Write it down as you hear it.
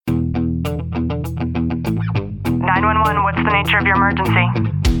911, what's the nature of your emergency?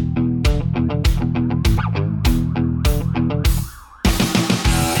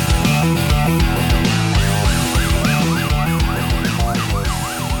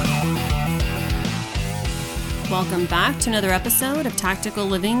 Welcome back to another episode of Tactical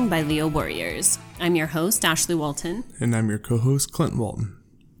Living by Leo Warriors. I'm your host, Ashley Walton. And I'm your co-host, Clint Walton.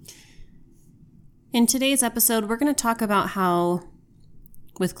 In today's episode, we're going to talk about how,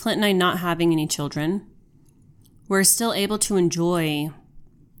 with Clint and I not having any children, we're still able to enjoy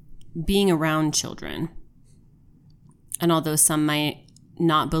being around children. And although some might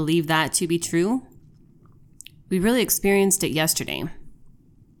not believe that to be true, we really experienced it yesterday.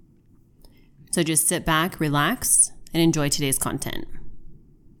 So just sit back, relax, and enjoy today's content.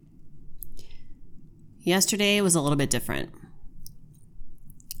 Yesterday was a little bit different.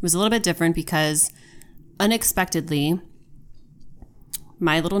 It was a little bit different because unexpectedly,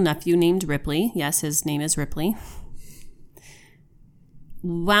 my little nephew named Ripley, yes, his name is Ripley,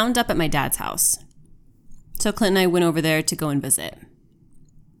 wound up at my dad's house. So Clint and I went over there to go and visit.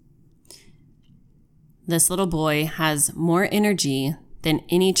 This little boy has more energy than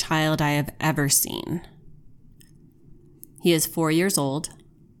any child I have ever seen. He is 4 years old,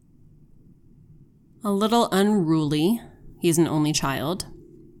 a little unruly. He's an only child.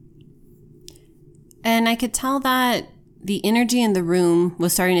 And I could tell that the energy in the room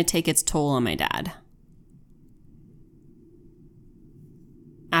was starting to take its toll on my dad.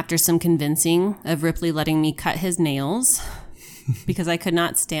 After some convincing of Ripley letting me cut his nails, because I could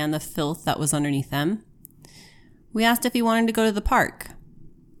not stand the filth that was underneath them, we asked if he wanted to go to the park.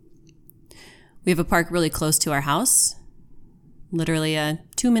 We have a park really close to our house, literally a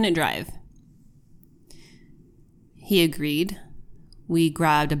 2-minute drive. He agreed. We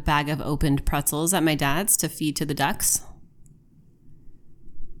grabbed a bag of opened pretzels at my dad's to feed to the ducks,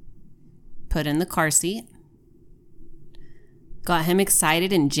 put in the car seat, got him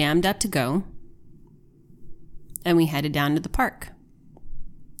excited and jammed up to go, and we headed down to the park.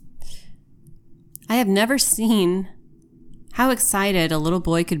 I have never seen how excited a little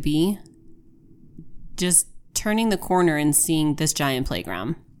boy could be just turning the corner and seeing this giant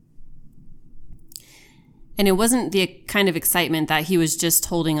playground. And it wasn't the kind of excitement that he was just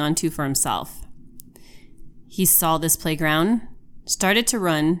holding on to for himself. He saw this playground, started to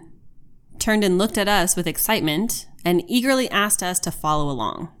run, turned and looked at us with excitement, and eagerly asked us to follow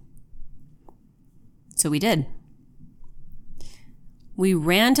along. So we did. We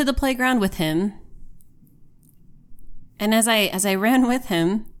ran to the playground with him. And as I ran with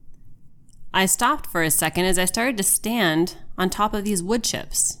him, I stopped for a second as I started to stand on top of these wood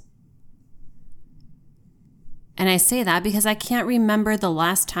chips. And I say that because I can't remember the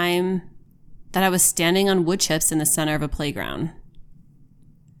last time that I was standing on wood chips in the center of a playground.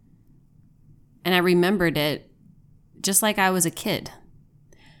 And I remembered it just like I was a kid.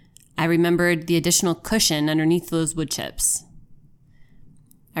 I remembered the additional cushion underneath those wood chips.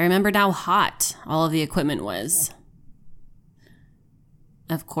 I remembered how hot all of the equipment was.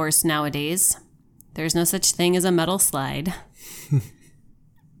 Of course, nowadays, there's no such thing as a metal slide.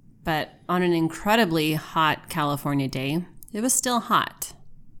 But on an incredibly hot California day, it was still hot.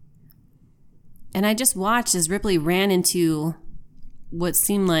 And I just watched as Ripley ran into what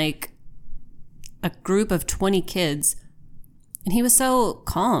seemed like a group of 20 kids, and he was so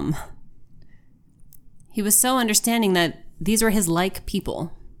calm. He was so understanding that these were his like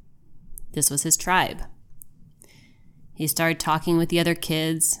people. This was his tribe. He started talking with the other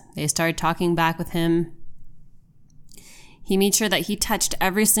kids. They started talking back with him. He made sure that he touched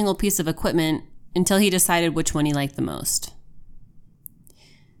every single piece of equipment until he decided which one he liked the most.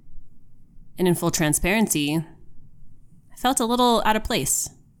 And in full transparency, I felt a little out of place.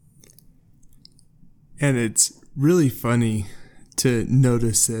 And it's really funny to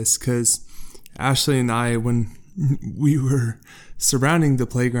notice this because Ashley and I, when we were surrounding the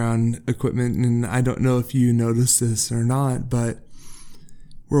playground equipment, and I don't know if you noticed this or not, but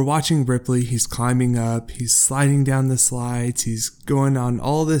we're watching Ripley. He's climbing up, he's sliding down the slides, he's going on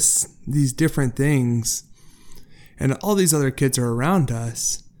all these different things, and all these other kids are around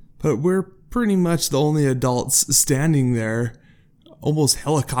us, but we're pretty much the only adults standing there, almost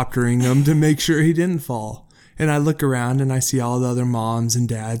helicoptering him to make sure he didn't fall. And I look around and I see all the other moms and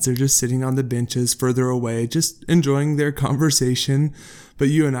dads. They're just sitting on the benches further away, just enjoying their conversation. But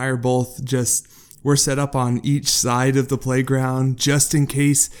you and I are both we're set up on each side of the playground just in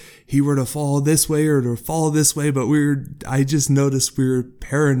case he were to fall this way or to fall this way. But I just noticed we were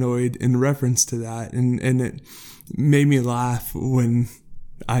paranoid in reference to that. And it made me laugh when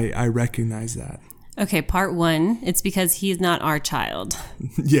I recognized that. Okay, part one, it's because he's not our child.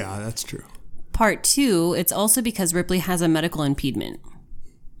 Yeah, that's true. part too, it's also because Ripley has a medical impediment.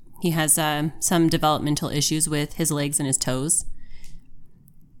 He has some developmental issues with his legs and his toes.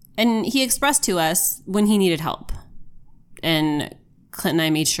 And he expressed to us when he needed help. And Clint and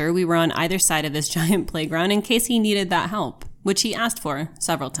I made sure we were on either side of this giant playground in case he needed that help, which he asked for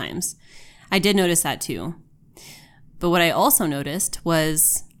several times. I did notice that too. But what I also noticed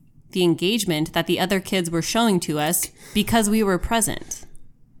was the engagement that the other kids were showing to us because we were present.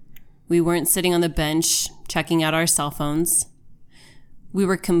 We weren't sitting on the bench checking out our cell phones. We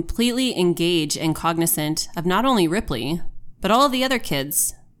were completely engaged and cognizant of not only Ripley, but all of the other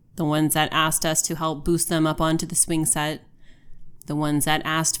kids, the ones that asked us to help boost them up onto the swing set, the ones that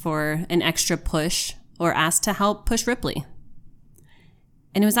asked for an extra push or asked to help push Ripley.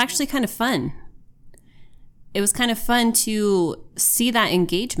 And it was actually kind of fun. It was kind of fun to see that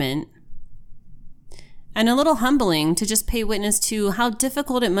engagement and a little humbling to just pay witness to how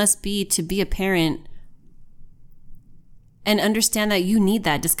difficult it must be to be a parent and understand that you need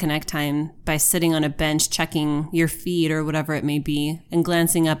that disconnect time by sitting on a bench checking your feed or whatever it may be and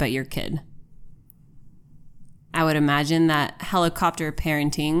glancing up at your kid. I would imagine that helicopter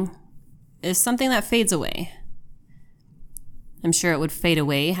parenting is something that fades away. I'm sure it would fade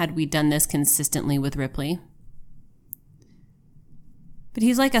away had we done this consistently with Ripley. But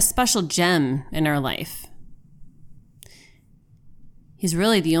he's like a special gem in our life. He's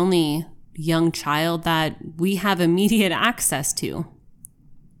really the only young child that we have immediate access to.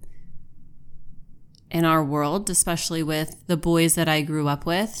 In our world, especially with the boys that I grew up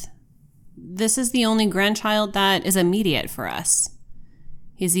with, this is the only grandchild that is immediate for us.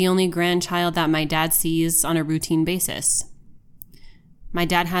 He's the only grandchild that my dad sees on a routine basis. My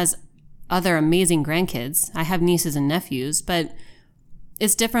dad has other amazing grandkids. I have nieces and nephews, but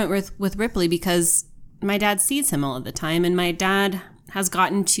it's different with Ripley because my dad sees him all of the time, and my dad has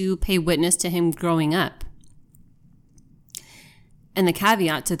gotten to pay witness to him growing up. And the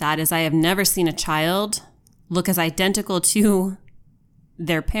caveat to that is I have never seen a child look as identical to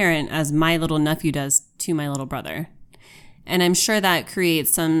their parent as my little nephew does to my little brother. And I'm sure that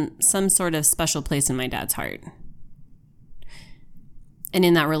creates some sort of special place in my dad's heart. And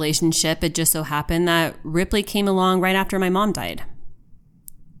in that relationship, it just so happened that Ripley came along right after my mom died.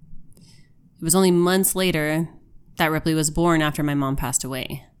 It was only months later that Ripley was born after my mom passed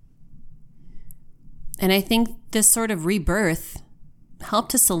away. And I think this sort of rebirth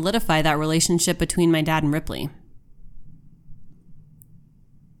helped to solidify that relationship between my dad and Ripley.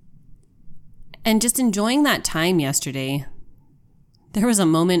 And just enjoying that time yesterday, there was a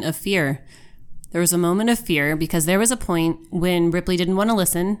moment of fear. There was a moment of fear because there was a point when Ripley didn't want to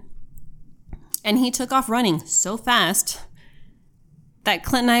listen, and he took off running so fast that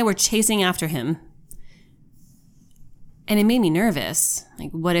Clint and I were chasing after him. And it made me nervous. Like,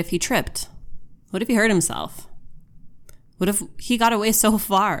 what if he tripped? What if he hurt himself? What if he got away so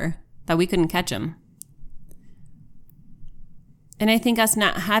far that we couldn't catch him? And I think us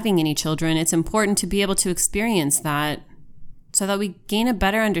not having any children, it's important to be able to experience that so that we gain a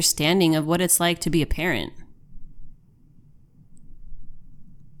better understanding of what it's like to be a parent.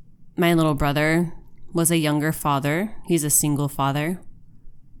 My little brother was a younger father. He's a single father.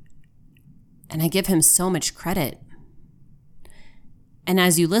 And I give him so much credit. And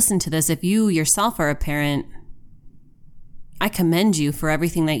as you listen to this, if you yourself are a parent, I commend you for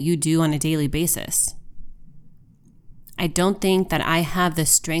everything that you do on a daily basis. I don't think that I have the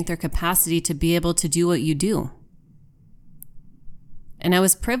strength or capacity to be able to do what you do. And I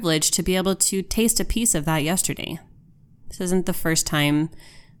was privileged to be able to taste a piece of that yesterday. This isn't the first time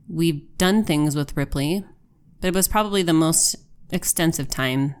we've done things with Ripley, but it was probably the most extensive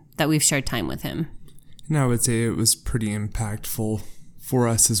time that we've shared time with him. And I would say it was pretty impactful for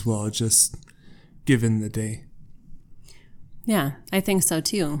us as well, just given the day. Yeah, I think so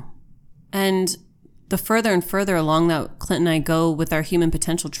too. And the further and further along that Clint and I go with our human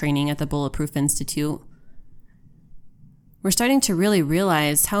potential training at the Bulletproof Institute, we're starting to really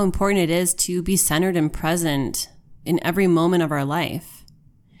realize how important it is to be centered and present in every moment of our life.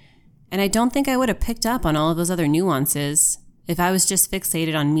 And I don't think I would have picked up on all of those other nuances if I was just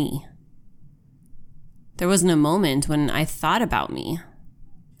fixated on me. There wasn't a moment when I thought about me.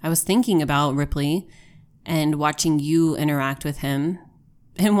 I was thinking about Ripley and watching you interact with him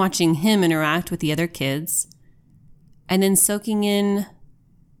and watching him interact with the other kids and then soaking in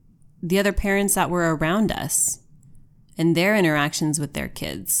the other parents that were around us and their interactions with their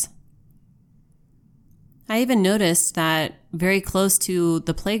kids. I even noticed that very close to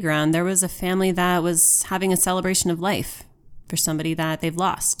the playground, there was a family that was having a celebration of life for somebody that they've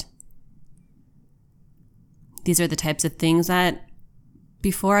lost. These are the types of things that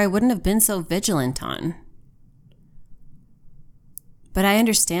before I wouldn't have been so vigilant on. But I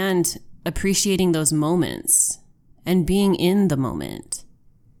understand appreciating those moments and being in the moment.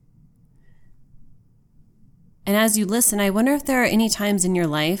 And as you listen, I wonder if there are any times in your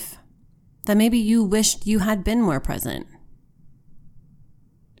life that maybe you wished you had been more present.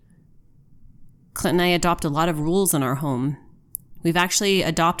 Clint and I adopt a lot of rules in our home. We've actually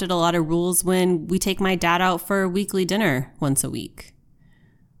adopted a lot of rules when we take my dad out for weekly dinner once a week.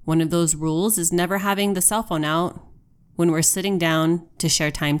 One of those rules is never having the cell phone out when we're sitting down to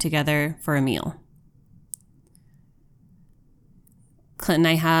share time together for a meal. Clint and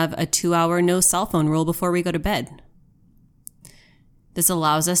I have a 2-hour no cell phone rule before we go to bed. This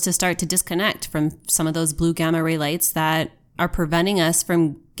allows us to start to disconnect from some of those blue gamma ray lights that are preventing us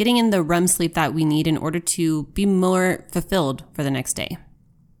from getting in the REM sleep that we need in order to be more fulfilled for the next day.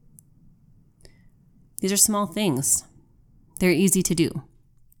 These are small things. They're easy to do.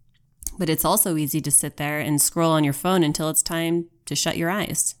 But it's also easy to sit there and scroll on your phone until it's time to shut your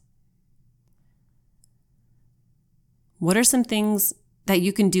eyes. What are some things that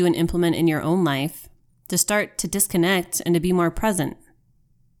you can do and implement in your own life to start to disconnect and to be more present?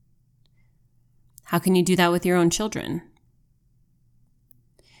 How can you do that with your own children?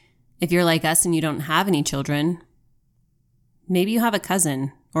 If you're like us and you don't have any children, maybe you have a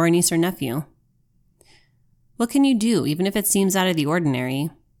cousin or a niece or nephew. What can you do, even if it seems out of the ordinary,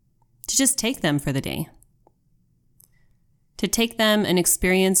 to just take them for the day? To take them and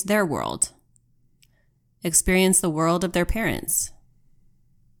experience their world. Experience the world of their parents.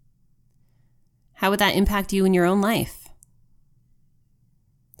 How would that impact you in your own life?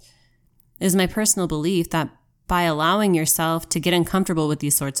 It is my personal belief that by allowing yourself to get uncomfortable with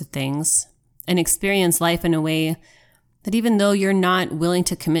these sorts of things and experience life in a way that even though you're not willing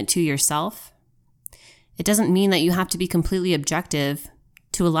to commit to yourself, it doesn't mean that you have to be completely objective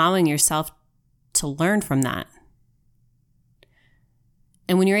to allowing yourself to learn from that.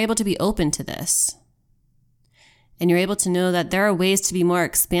 And when you're able to be open to this, and you're able to know that there are ways to be more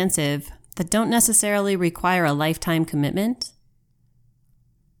expansive that don't necessarily require a lifetime commitment,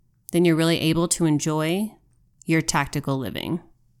 then you're really able to enjoy your tactical living.